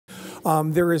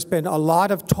There has been a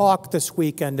lot of talk this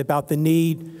weekend about the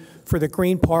need for the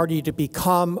Green Party to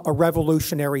become a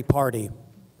revolutionary party.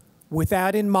 With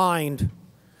that in mind,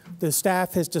 the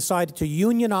staff has decided to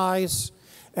unionize,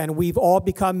 and we've all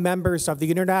become members of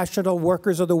the International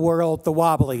Workers of the World, the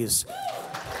Wobblies.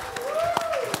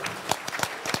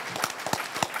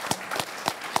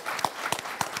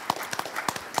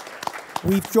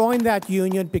 We've joined that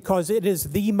union because it is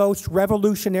the most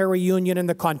revolutionary union in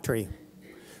the country.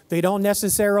 They don't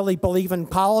necessarily believe in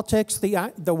politics.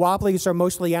 The Wobblies are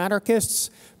mostly anarchists,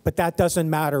 but that doesn't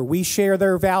matter. We share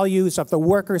their values of the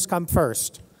workers come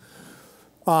first.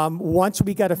 Once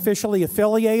we get officially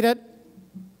affiliated,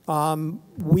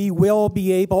 we will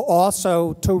be able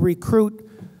also to recruit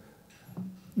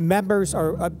members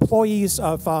or employees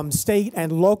of state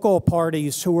and local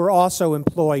parties who are also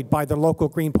employed by the local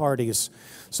Green parties.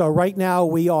 So right now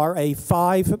we are a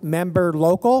 5-member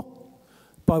local,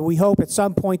 but we hope at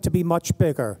some point to be much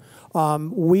bigger.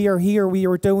 We are here, we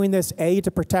are doing this, A,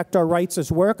 to protect our rights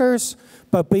as workers,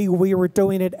 but B, we were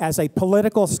doing it as a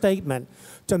political statement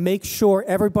to make sure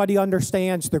everybody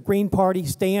understands the Green Party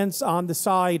stands on the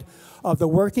side of the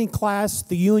working class,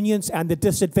 the unions, and the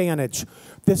disadvantaged.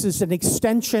 This is an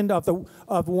extension of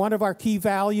one of our key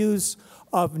values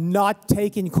of not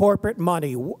taking corporate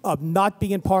money, of not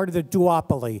being part of the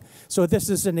duopoly. So this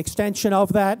is an extension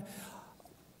of that.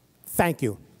 Thank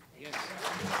you.